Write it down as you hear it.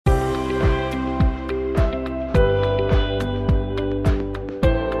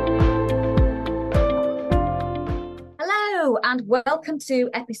and welcome to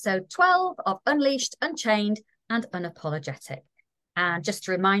episode 12 of Unleashed, Unchained and Unapologetic. And just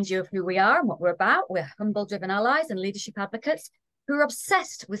to remind you of who we are and what we're about, we're humble, driven allies and leadership advocates who are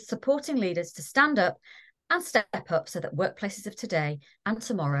obsessed with supporting leaders to stand up and step up so that workplaces of today and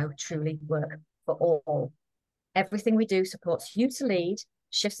tomorrow truly work for all. Everything we do supports you to lead,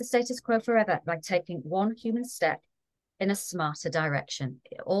 shifts the status quo forever by taking one human step in a smarter direction.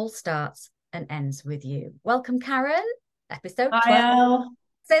 It all starts and ends with you. Welcome, Karen. Episode 12. Hi, Elle.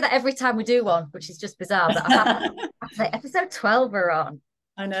 Say that every time we do one, which is just bizarre. But I have to say, episode 12 we're on.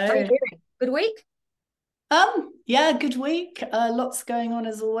 I How are you know. doing? Good week? Yeah, good week. Lots going on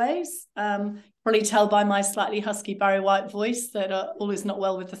as always. Probably tell by my slightly husky Barry White voice that all is not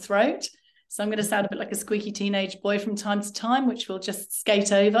well with the throat. So I'm going to sound a bit like a squeaky teenage boy from time to time, which we'll just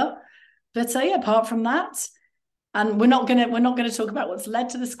skate over. But yeah, apart from that, and we're not gonna talk about what's led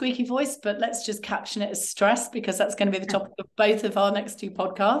to the squeaky voice, but let's just caption it as stress because that's going to be the topic of both of our next two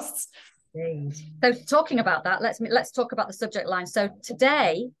podcasts. So talking about that, let's talk about the subject line. So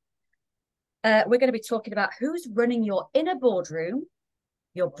today, we're going to be talking about who's running your inner boardroom,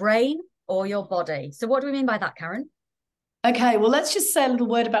 your brain or your body. So what do we mean by that, Karen? Okay, well, let's just say a little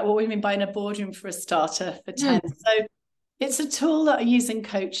word about what we mean by in a boardroom for a starter for 10. So it's a tool that I use in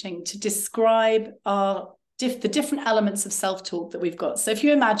coaching to describe the different elements of self-talk that we've got. So if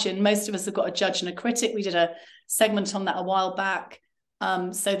you imagine, most of us have got a judge and a critic. We did a segment on that a while back.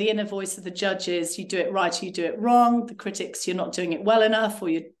 So the inner voice of the judge is you do it right or you do it wrong. The critics, you're not doing it well enough or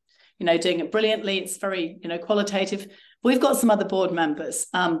you're doing it brilliantly. It's very, qualitative. We've got some other board members.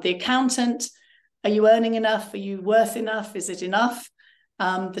 The accountant, are you earning enough? Are you worth enough? Is it enough?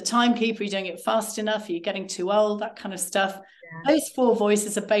 The timekeeper, are you doing it fast enough? Are you getting too old? That kind of stuff. Yeah. Those four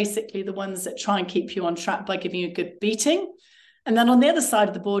voices are basically the ones that try and keep you on track by giving you a good beating. And then on the other side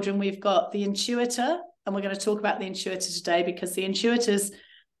of the boardroom, we've got the intuitor. And we're going to talk about the intuitor today because the intuitor's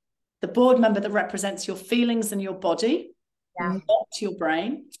the board member that represents your feelings and your body, not your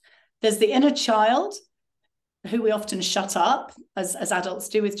brain. There's the inner child, who we often shut up, as adults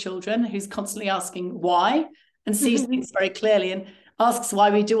do with children, who's constantly asking why and sees things very clearly and asks why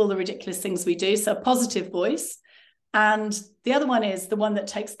we do all the ridiculous things we do. So a positive voice. And the other one is the one that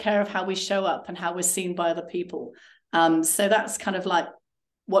takes care of how we show up and how we're seen by other people. So that's kind of like,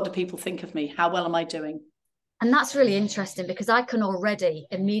 what do people think of me? How well am I doing? And that's really interesting because I can already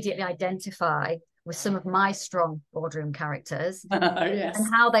immediately identify with some of my strong boardroom characters Yes.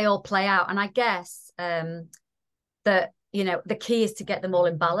 And how they all play out. And I guess that, the key is to get them all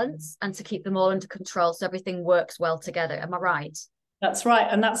in balance and to keep them all under control so everything works well together. Am I right? That's right.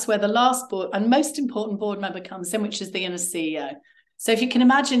 And that's where the last board and most important board member comes in, which is the inner CEO. So if you can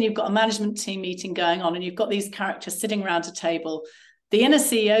imagine you've got a management team meeting going on and you've got these characters sitting around a table, the inner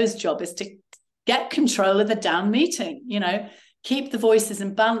CEO's job is to get control of the damn meeting, keep the voices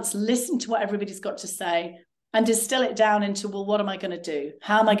in balance, listen to what everybody's got to say and distill it down into, well, what am I going to do?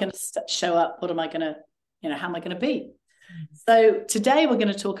 How am I going to show up? What am I going to, how am I going to be? So today we're going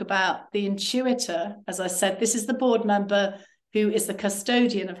to talk about the intuitor. As I said, this is the board member who is the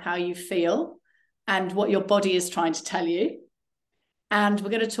custodian of how you feel and what your body is trying to tell you. And we're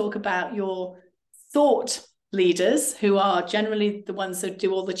going to talk about your thought leaders, who are generally the ones that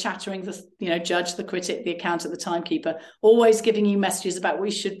do all the chattering, the judge, the critic, the accountant, the timekeeper, always giving you messages about what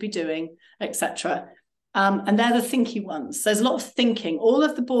you should be doing, etc. And they're the thinky ones. So there's a lot of thinking. All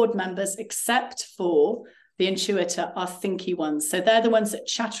of the board members, except for the intuitor, are thinky ones. So they're the ones that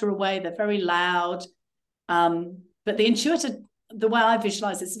chatter away. They're very loud. But the intuitor, the way I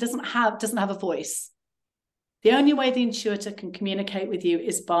visualize this, it doesn't have a voice. The only way the intuitor can communicate with you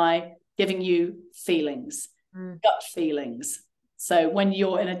is by giving you feelings, gut feelings. So when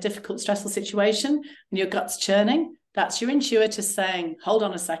you're in a difficult, stressful situation and your gut's churning, that's your intuitor saying, hold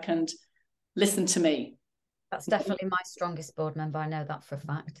on a second, listen to me. That's definitely my strongest board member. I know that for a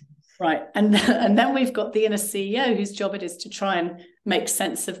fact. Right. And then we've got the inner CEO, whose job it is to try and make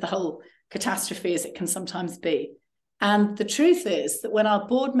sense of the whole catastrophe as it can sometimes be. And the truth is that when our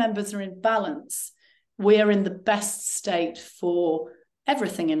board members are in balance, we are in the best state for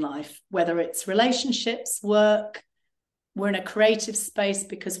everything in life, whether it's relationships, work. We're in a creative space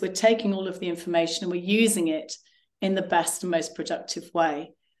because we're taking all of the information and we're using it in the best and most productive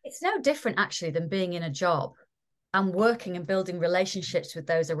way. It's no different actually than being in a job and working and building relationships with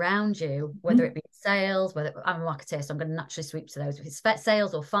those around you, whether it be sales, whether I'm a marketer, so I'm going to naturally sweep to those, if it's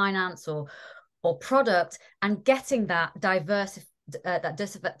sales or finance or product, and getting that diversified,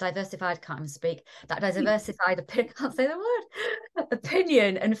 can't even speak, that diversified, can't say the word,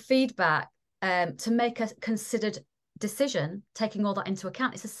 opinion and feedback to make a considered decision, taking all that into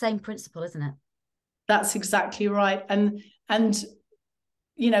account. It's the same principle, isn't it? That's exactly right. And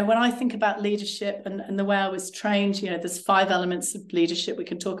when I think about leadership and the way I was trained, there's 5 elements of leadership. We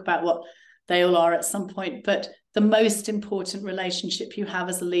can talk about what they all are at some point, but the most important relationship you have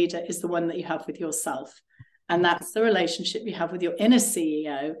as a leader is the one that you have with yourself. And that's the relationship you have with your inner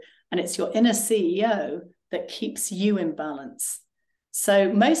CEO. And it's your inner CEO that keeps you in balance.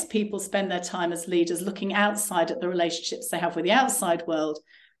 So most people spend their time as leaders looking outside at the relationships they have with the outside world,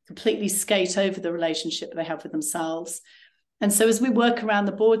 completely skate over the relationship they have with themselves. And so as we work around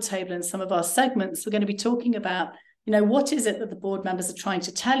the board table in some of our segments, we're going to be talking about, what is it that the board members are trying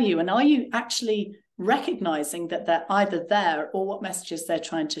to tell you? And are you actually recognizing that they're either there or what messages they're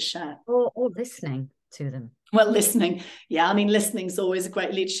trying to share? Or listening to them. Well, listening. Yeah, I mean, listening is always a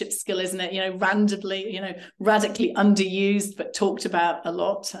great leadership skill, isn't it? Radically underused, but talked about a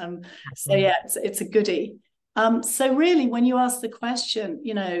lot. So yeah, it's a goodie. So really, when you ask the question,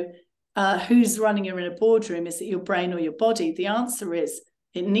 who's running you in a boardroom? Is it your brain or your body? The answer is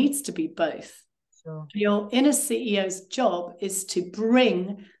it needs to be both. Sure. Your inner CEO's job is to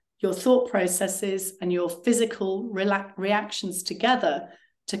bring your thought processes and your physical reactions together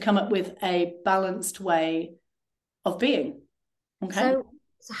to come up with a balanced way of being. Okay.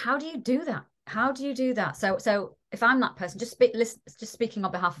 So how do you do that? How do you do that? So if I'm that person, just speaking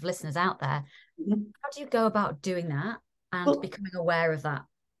on behalf of listeners out there, how do you go about doing that and becoming aware of that?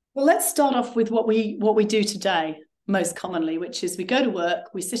 Well, let's start off with what we do today most commonly, which is we go to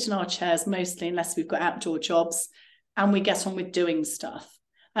work, we sit in our chairs mostly, unless we've got outdoor jobs, and we get on with doing stuff.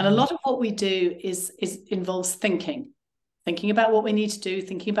 And a lot of what we do involves thinking about what we need to do,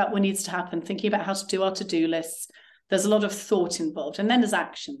 thinking about what needs to happen, thinking about how to do our to-do lists. There's a lot of thought involved. And then there's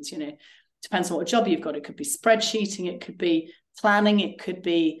actions, depends on what job you've got. It could be spreadsheeting, it could be planning, it could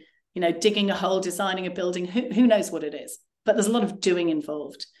be, digging a hole, designing a building, who knows what it is. But there's a lot of doing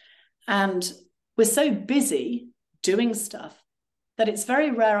involved. And we're so busy doing stuff that it's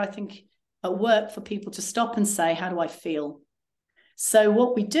very rare, I think, at work for people to stop and say, how do I feel? So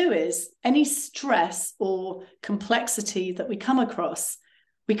what we do is any stress or complexity that we come across,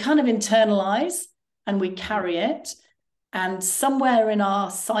 we kind of internalize and we carry it. And somewhere in our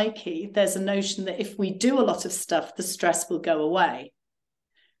psyche, there's a notion that if we do a lot of stuff, the stress will go away.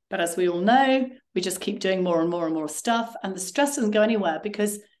 But as we all know, we just keep doing more and more and more stuff, and the stress doesn't go anywhere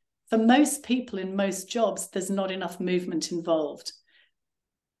because for most people in most jobs, there's not enough movement involved.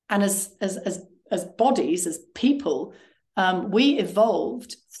 And as bodies, as people, we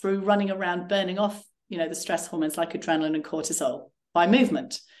evolved through running around burning off, the stress hormones like adrenaline and cortisol by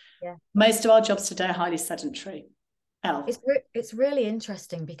movement. Yeah. Most of our jobs today are highly sedentary. It's really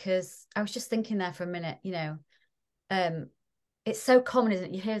interesting because I was just thinking there for a minute, it's so common, isn't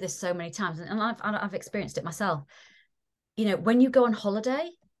it? You hear this so many times, and I've experienced it myself. When you go on holiday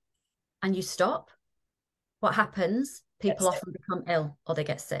and you stop, what happens? People often become ill or they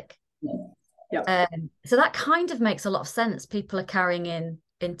get sick. Yeah. So that kind of makes a lot of sense. People are carrying in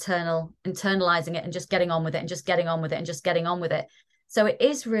internalizing it and just getting on with it and just getting on with it and just getting on with it. So it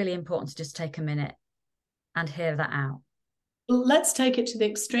is really important to just take a minute and hear that out. Well, let's take it to the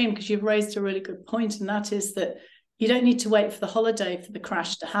extreme, because you've raised a really good point, and that is that you don't need to wait for the holiday for the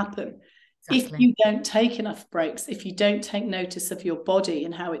crash to happen. Exactly. If you don't take enough breaks, if you don't take notice of your body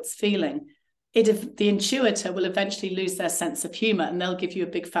and how it's feeling, the intuitor will eventually lose their sense of humor, and they'll give you a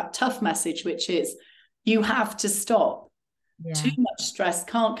big fat tough message, which is you have to stop. Yeah. Too much stress,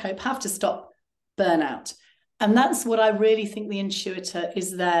 can't cope, have to stop, burnout. And that's what I really think the intuitor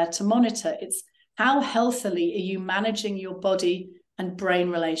is there to monitor. It's how healthily are you managing your body and brain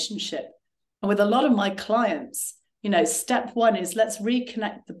relationship? And with a lot of my clients, step one is let's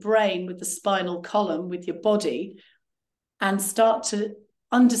reconnect the brain with the spinal column, with your body, and start to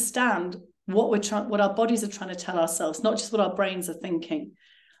understand what our bodies are trying to tell ourselves, not just what our brains are thinking.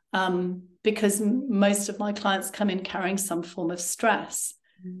 Because most of my clients come in carrying some form of stress,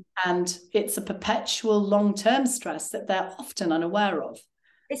 and it's a perpetual long-term stress that they're often unaware of.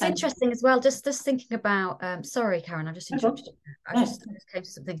 It's interesting as well, just thinking about, sorry, Karen, I just interrupted you. I just came to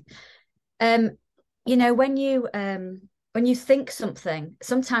something. When you think something,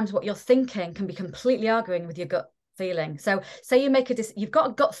 sometimes what you're thinking can be completely arguing with your gut feeling. So say you you've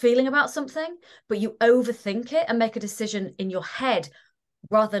got a gut feeling about something, but you overthink it and make a decision in your head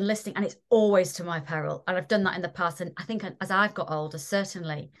rather than listening, and it's always to my peril. And I've done that in the past, and I think as I've got older,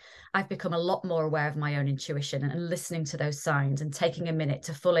 certainly I've become a lot more aware of my own intuition and listening to those signs and taking a minute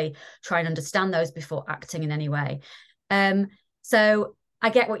to fully try and understand those before acting in any way. So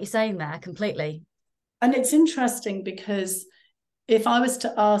I get what you're saying there completely. And it's interesting because if I was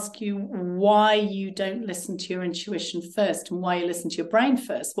to ask you why you don't listen to your intuition first and why you listen to your brain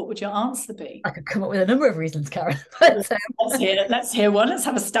first, what would your answer be? I could come up with a number of reasons, Karen. But, let's hear one. Let's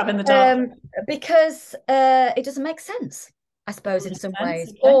have a stab in the dark. Because it doesn't make sense, I suppose, in some ways.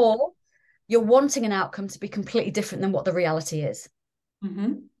 Okay. Or you're wanting an outcome to be completely different than what the reality is.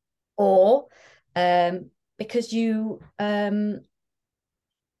 Mm-hmm. Or because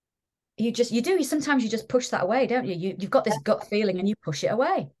sometimes you just push that away, don't you? You've got this gut feeling and you push it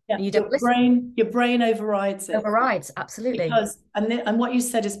away. Yeah, and you don't listen. Your brain overrides it. Overrides, absolutely. Because and what you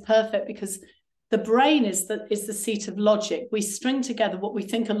said is perfect, because the brain is the seat of logic. We string together what we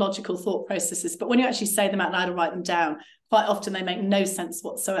think are logical thought processes, but when you actually say them out loud or write them down, quite often they make no sense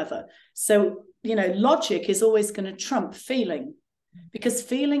whatsoever. So, logic is always going to trump feeling, because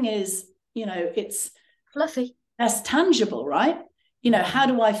feeling is, it's fluffy. Less tangible, right? How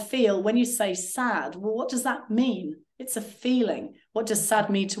do I feel when you say sad? Well, what does that mean? It's a feeling. What does sad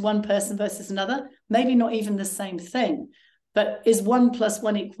mean to one person versus another? Maybe not even the same thing. But is 1 +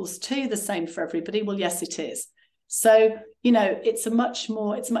 1 = 2 the same for everybody? Well, yes, it is. So, it's much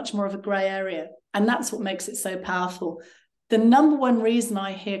more of a gray area. And that's what makes it so powerful. The number one reason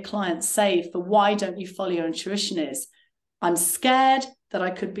I hear clients say for why don't you follow your intuition is, I'm scared that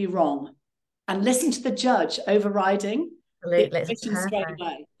I could be wrong. And listen to the judge overriding the intuition straight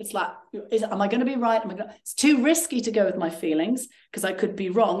away. It's like, am I going to be right? It's too risky to go with my feelings because I could be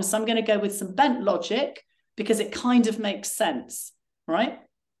wrong. So I'm going to go with some bent logic because it kind of makes sense, right?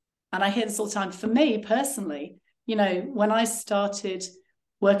 And I hear this all the time. For me personally, when I started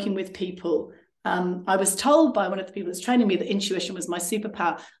working with people, I was told by one of the people that's training me that intuition was my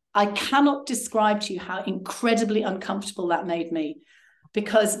superpower. I cannot describe to you how incredibly uncomfortable that made me,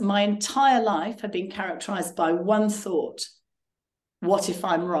 because my entire life had been characterized by one thought: what if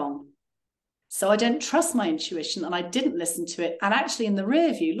I'm wrong? So I didn't trust my intuition and I didn't listen to it. And actually, in the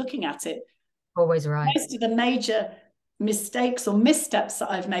rear view, looking at it, always right. Most of the major mistakes or missteps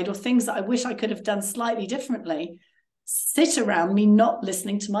that I've made, or things that I wish I could have done slightly differently, sit around me not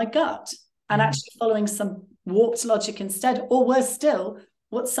listening to my gut and actually following some warped logic instead, or worse still,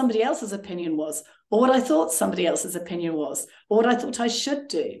 what somebody else's opinion was, or what I thought somebody else's opinion was, or what I thought I should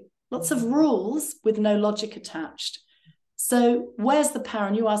do. Lots of rules with no logic attached. So where's the power?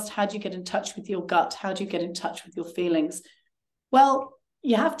 And you asked, how do you get in touch with your gut? How do you get in touch with your feelings? Well,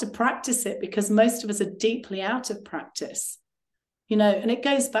 you have to practice it, because most of us are deeply out of practice. And it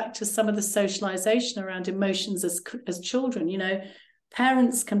goes back to some of the socialization around emotions as children.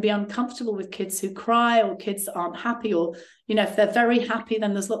 Parents can be uncomfortable with kids who cry, or kids that aren't happy, or, if they're very happy,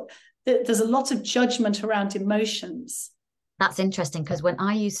 then there's a lot of judgment around emotions. That's interesting, because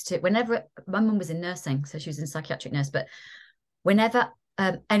whenever my mum was in nursing, so she was in psychiatric nurse, but whenever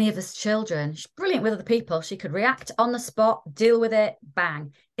any of us children, she's brilliant with other people, she could react on the spot, deal with it,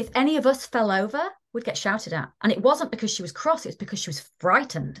 bang. If any of us fell over, we'd get shouted at. And it wasn't because she was cross, it was because she was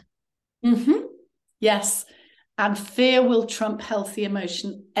frightened. Mm-hmm. Yes. And fear will trump healthy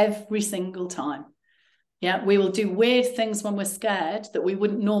emotion every single time. Yeah, we will do weird things when we're scared that we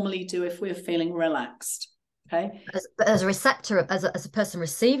wouldn't normally do if we're feeling relaxed. Okay. As a receptor, as a person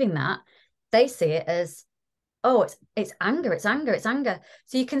receiving that, they see it as, oh, it's anger, it's anger, it's anger.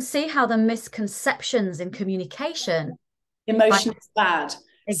 So you can see how the misconceptions in communication. Emotion is bad.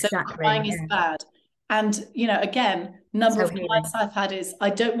 Exactly. So crying is bad. And, again, number of clients I've had is,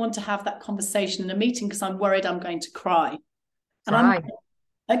 I don't want to have that conversation in a meeting because I'm worried I'm going to cry. And I'm like,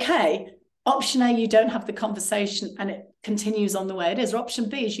 okay, option A, you don't have the conversation and it continues on the way it is. Or option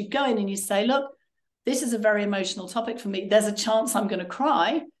B is you go in and you say, look, this is a very emotional topic for me. There's a chance I'm going to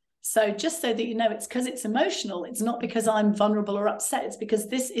cry. So just so that you know, it's because it's emotional. It's not because I'm vulnerable or upset. It's because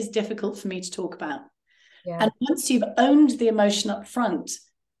this is difficult for me to talk about. Yeah. And once you've owned the emotion up front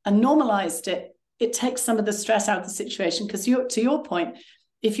and normalized it, it takes some of the stress out of the situation. Because to your point,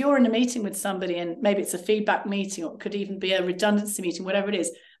 if you're in a meeting with somebody, and maybe it's a feedback meeting, or it could even be a redundancy meeting, whatever it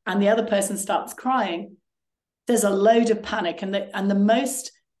is, and the other person starts crying, there's a load of panic. And the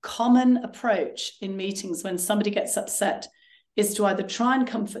most common approach in meetings when somebody gets upset is to either try and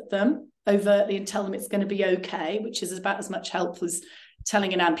comfort them overtly and tell them it's going to be okay, which is about as much help as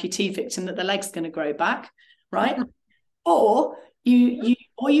telling an amputee victim that their leg's going to grow back, right? Or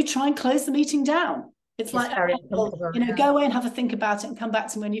you try and close the meeting down. It's like, go away and have a think about it and come back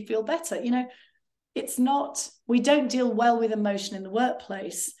to me when you feel better. It's not, we don't deal well with emotion in the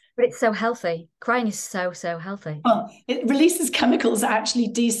workplace. But it's so healthy. Crying is so, so healthy. Well, it releases chemicals that actually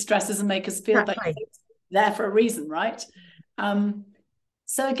de-stress us and make us feel better. It's there for a reason, right?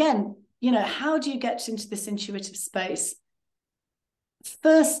 So again, how do you get into this intuitive space?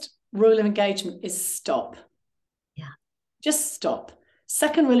 First rule of engagement is stop. Yeah. Just stop.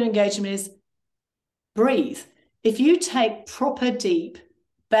 Second rule of engagement is breathe. If you take proper deep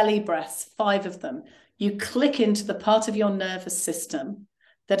belly breaths, 5 of them, you click into the part of your nervous system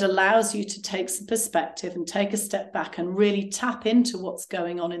that allows you to take some perspective and take a step back and really tap into what's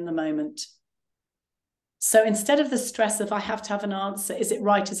going on in the moment. So instead of the stress of I have to have an answer, is it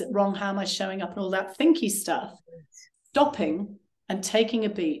right, is it wrong, how am I showing up, and all that thinky stuff, stopping and taking a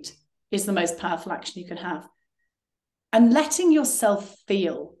beat is the most powerful action you can have. And letting yourself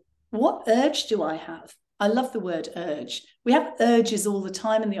feel, what urge do I have? I love the word urge. We have urges all the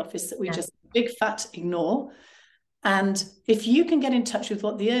time in the office that we just big fat ignore. And if you can get in touch with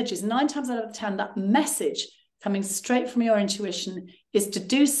what the urge is, 9 times out of 10, that message coming straight from your intuition is to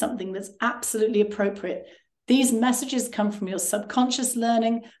do something that's absolutely appropriate. These messages come from your subconscious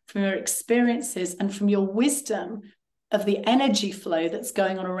learning, from your experiences, and from your wisdom of the energy flow that's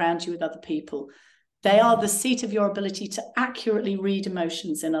going on around you with other people. They are the seat of your ability to accurately read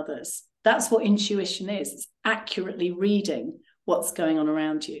emotions in others. That's what intuition is. It's accurately reading what's going on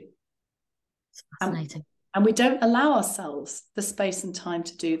around you. It's fascinating. And we don't allow ourselves the space and time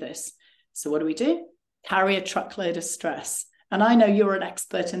to do this. So what do? Carry a truckload of stress. And I know you're an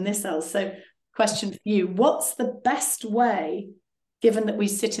expert in this, Elle. So question for you, what's the best way, given that we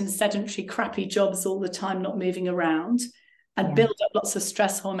sit in sedentary, crappy jobs all the time, not moving around, and build up lots of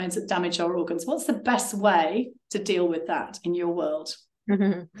stress hormones that damage our organs? What's the best way to deal with that in your world?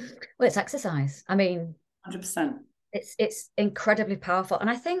 Well, it's exercise. I mean, 100%. It's incredibly powerful. And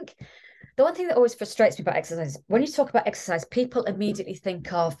I think the one thing that always frustrates me about exercise, when you talk about exercise, people immediately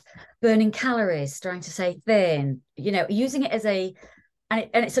think of burning calories, trying to stay thin, using it as and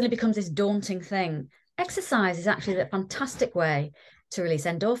it suddenly becomes this daunting thing. Exercise is actually a fantastic way to release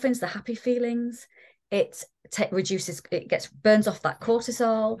endorphins, the happy feelings. It burns off that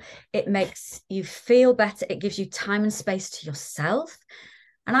cortisol. It makes you feel better. It gives you time and space to yourself.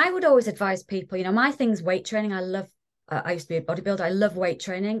 And I would always advise people, my thing's weight training. I used to be a bodybuilder. I love weight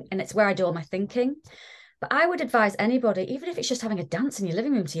training, and it's where I do all my thinking. But I would advise anybody, even if it's just having a dance in your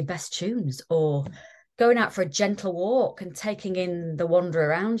living room to your best tunes, or going out for a gentle walk and taking in the wonder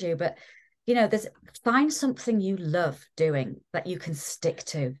around you. But, find something you love doing that you can stick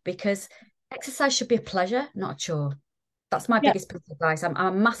to, because exercise should be a pleasure, not a chore. That's my biggest piece of advice. I'm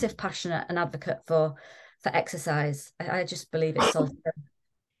a massive passionate and advocate for exercise. I just believe it's so.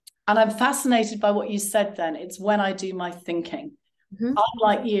 And I'm fascinated by what you said then. It's when I do my thinking. I'm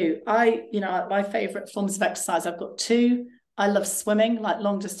like you. My favorite forms of exercise, I've got 2. I love swimming, like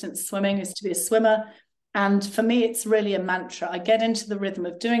long distance swimming. I used to be a swimmer. And for me, it's really a mantra. I get into the rhythm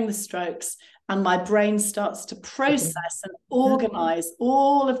of doing the strokes, and my brain starts to process and organize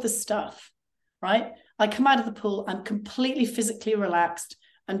all of the stuff, right? I come out of the pool, I'm completely physically relaxed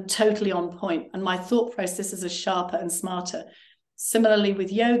and totally on point. And my thought processes are sharper and smarter. Similarly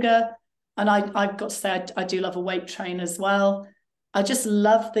with yoga, and I've got to say, I do love a weight train as well. I just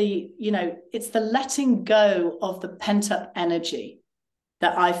love it's the letting go of the pent up energy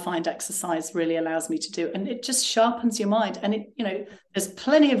that I find exercise really allows me to do. And it just sharpens your mind. And there's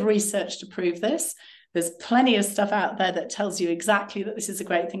plenty of research to prove this. There's plenty of stuff out there that tells you exactly that this is a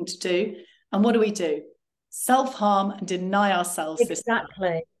great thing to do. And what do? Self-harm and deny ourselves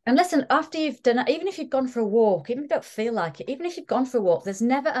exactly. And listen, after you've done it, even if you've gone for a walk, even if you don't feel like it, even if you've gone for a walk, there's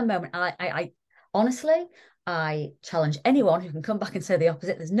never a moment. I honestly, I challenge anyone who can come back and say the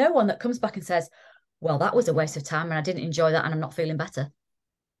opposite. There's no one that comes back and says, well, that was a waste of time and I didn't enjoy that and I'm not feeling better.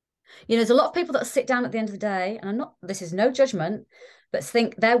 There's a lot of people that sit down at the end of the day, and this is no judgment, but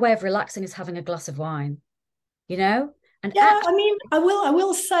think their way of relaxing is having a glass of wine, And I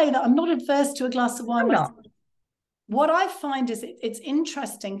will say that I'm not adverse to a glass of wine myself. What I find is it's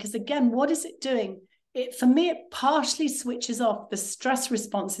interesting because, again, what is it doing? For me, it partially switches off the stress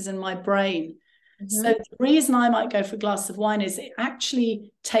responses in my brain. So the reason I might go for a glass of wine is it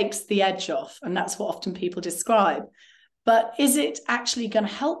actually takes the edge off. And that's what often people describe. But is it actually going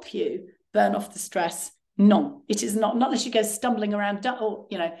to help you burn off the stress? No, it is not. Not unless you go stumbling around or,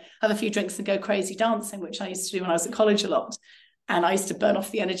 have a few drinks and go crazy dancing, which I used to do when I was at college a lot. And I used to burn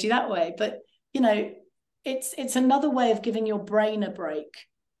off the energy that way. But, it's another way of giving your brain a break.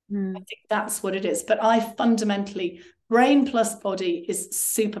 I think that's what it is. But brain plus body is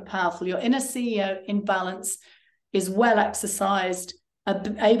super powerful. Your inner CEO in balance is well exercised,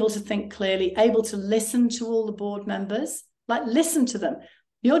 able to think clearly, able to listen to all the board members, listen to them.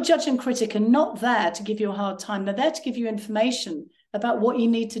 Your judge and critic are not there to give you a hard time. They're there to give you information about what you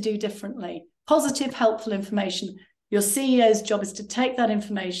need to do differently. Positive, helpful information. Your CEO's job is to take that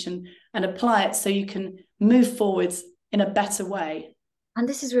information and apply it so you can move forwards in a better way. And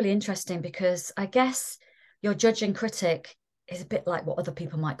this is really interesting because I guess your judging critic is a bit like what other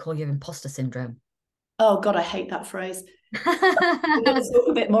people might call your imposter syndrome. Oh God, I hate that phrase. We're going Touch to talk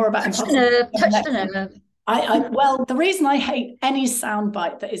a bit more about the imposter nerve, syndrome touch the next week. nerve. Well, the reason I hate any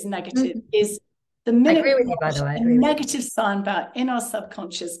soundbite that is negative Mm. is the I minute agree with we you, by watch the way. I a agree with negative soundbite in our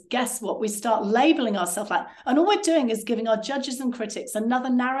subconscious, guess what? We start labeling ourselves like, and all we're doing is giving our judges and critics another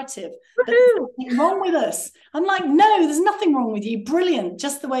narrative that there's you. something wrong with us. I'm like, no, there's nothing wrong with you. Brilliant,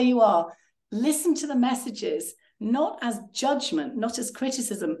 just the way you are. Listen to the messages, not as judgment, not as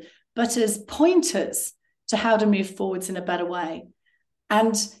criticism, but as pointers to how to move forwards in a better way.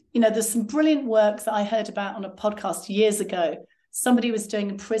 And, there's some brilliant work that I heard about on a podcast years ago. Somebody was doing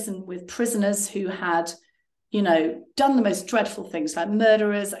in prison with prisoners who had, done the most dreadful things like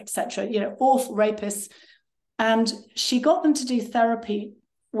murderers, etc., awful rapists. And she got them to do therapy,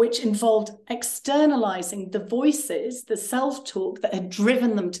 which involved externalizing the voices, the self-talk that had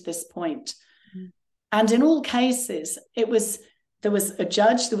driven them to this point. Mm. And in all cases, there was a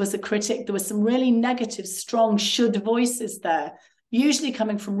judge, there was a critic, there was some really negative, strong should voices there, usually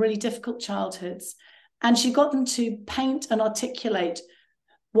coming from really difficult childhoods. And she got them to paint and articulate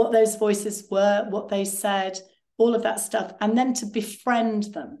what those voices were, what they said, all of that stuff, and then to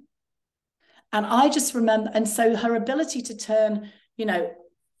befriend them. And I just remember, and so her ability to turn,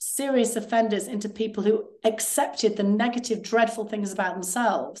 serious offenders into people who accepted the negative, dreadful things about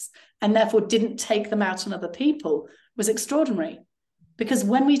themselves and therefore didn't take them out on other people was extraordinary. Because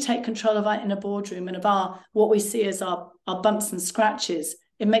when we take control of our inner boardroom and of what we see as our bumps and scratches,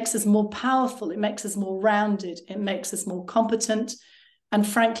 it makes us more powerful, it makes us more rounded, it makes us more competent, and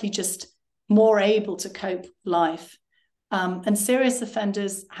frankly, just more able to cope with life. And serious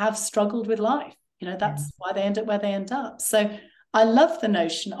offenders have struggled with life. That's why they end up where they end up. So I love the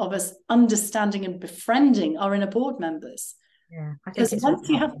notion of us understanding and befriending our inner board members. Yeah, I think because it's once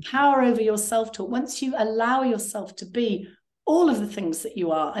you have power over your self-talk, once you allow yourself to be all of the things that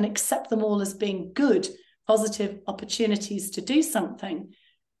you are and accept them all as being good, positive opportunities to do something,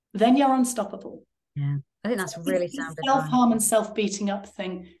 then you're unstoppable. Yeah, I think that's really sound advice. Self-harm and self-beating up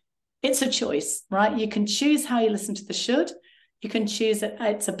thing, it's a choice, right? You can choose how you listen to the should. You can choose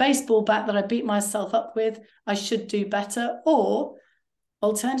it's a baseball bat that I beat myself up with, I should do better. Or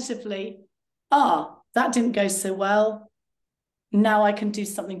alternatively, that didn't go so well, now I can do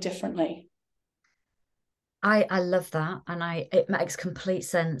something differently. I love that, and it makes complete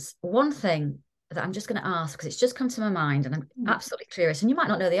sense. One thing that I'm just going to ask, because it's just come to my mind and I'm absolutely curious, and you might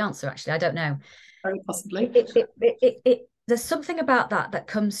not know the answer, actually, I don't know. Very possibly. There's something about that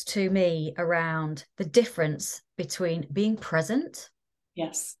comes to me around the difference between being present,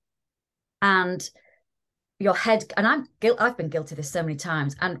 yes, and your head, and I've been guilty of this so many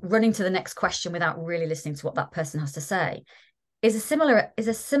times, and running to the next question without really listening to what that person has to say is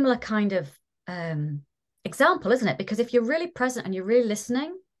a similar kind of example, isn't it? Because if you're really present and you're really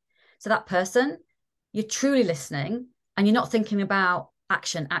listening to that person, you're truly listening and you're not thinking about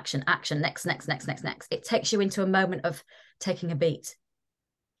action, next. It takes you into a moment of taking a beat.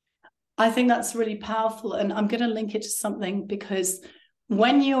 I think that's really powerful. And I'm going to link it to something, because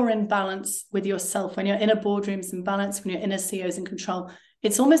when you're in balance with yourself, when your inner boardroom's in balance, when your inner CEO's in control,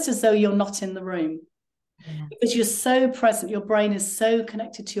 it's almost as though you're not in the room. Yeah. Because you're so present, your brain is so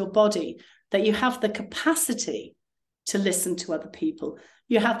connected to your body that you have the capacity to listen to other people.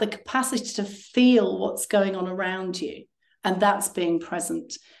 You have the capacity to feel what's going on around you. And that's being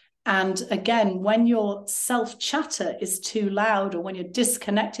present. And again, when your self-chatter is too loud, or when you're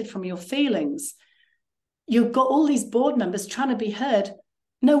disconnected from your feelings, you've got all these board members trying to be heard.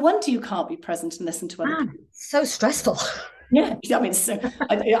 No wonder you can't be present and listen to other people. So stressful. Yeah, I mean, so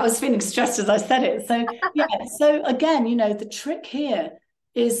I was feeling stressed as I said it. So yeah, so again, the trick here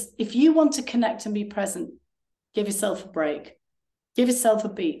is, if you want to connect and be present, give yourself a break, give yourself a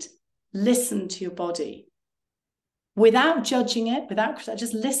beat, listen to your body without judging it,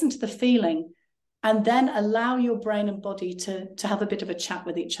 just listen to the feeling, and then allow your brain and body to have a bit of a chat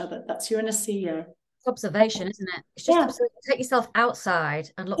with each other. That's your inner CEO. Observation, isn't it? It's just take yourself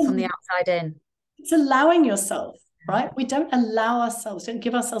outside and look from the outside in. It's allowing yourself, right? We don't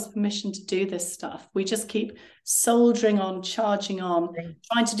give ourselves permission to do this stuff. We just keep soldiering on, charging on,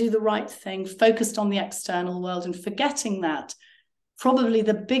 trying to do the right thing, focused on the external world, and forgetting that probably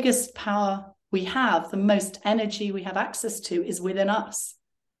the biggest power we have, the most energy we have access to, is within us.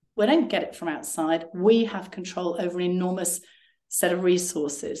 We don't get it from outside. We have control over an enormous set of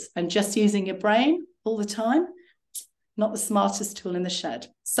resources, and just using your brain all the time, not the smartest tool in the shed.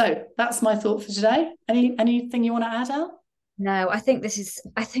 So that's my thought for today. Anything you want to add, Al? No, I think this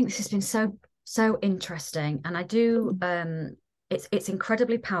has been so interesting, and I do it's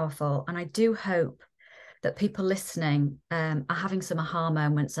incredibly powerful, and I do hope that people listening are having some aha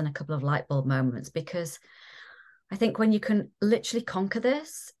moments and a couple of light bulb moments, because I think when you can literally conquer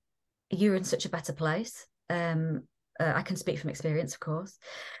this, you're in such a better place. I can speak from experience, of course.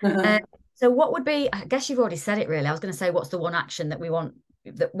 So what would be, I guess you've already said it really. I was going to say, what's the one action that we want,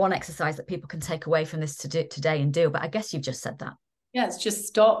 that one exercise that people can take away from this to do today and do, but I guess you've just said that. Yeah, it's just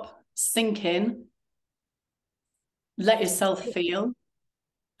stop, sink in, let yourself feel,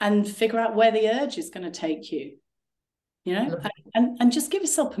 and figure out where the urge is going to take you, you know, and just give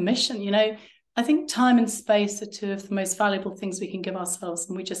yourself permission. You know, I think time and space are two of the most valuable things we can give ourselves,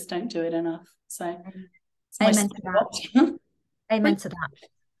 and we just don't do it enough. So amen to that. Amen to that.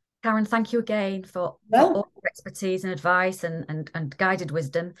 Karen, thank you again for all your expertise and advice and guided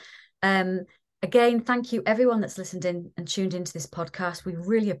wisdom. Again, thank you everyone that's listened in and tuned into this podcast. We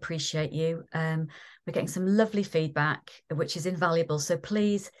really appreciate you. We're getting some lovely feedback, which is invaluable. So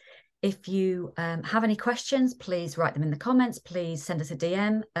please, if you have any questions, please write them in the comments. Please send us a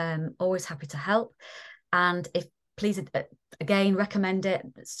DM. Always happy to help. And if please, again, recommend it,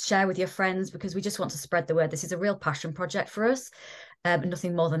 share with your friends, because we just want to spread the word. This is a real passion project for us.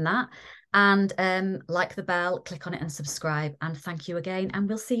 Nothing more than that. And like the bell, click on it and subscribe. And thank you again. And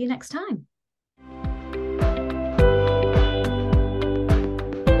we'll see you next time.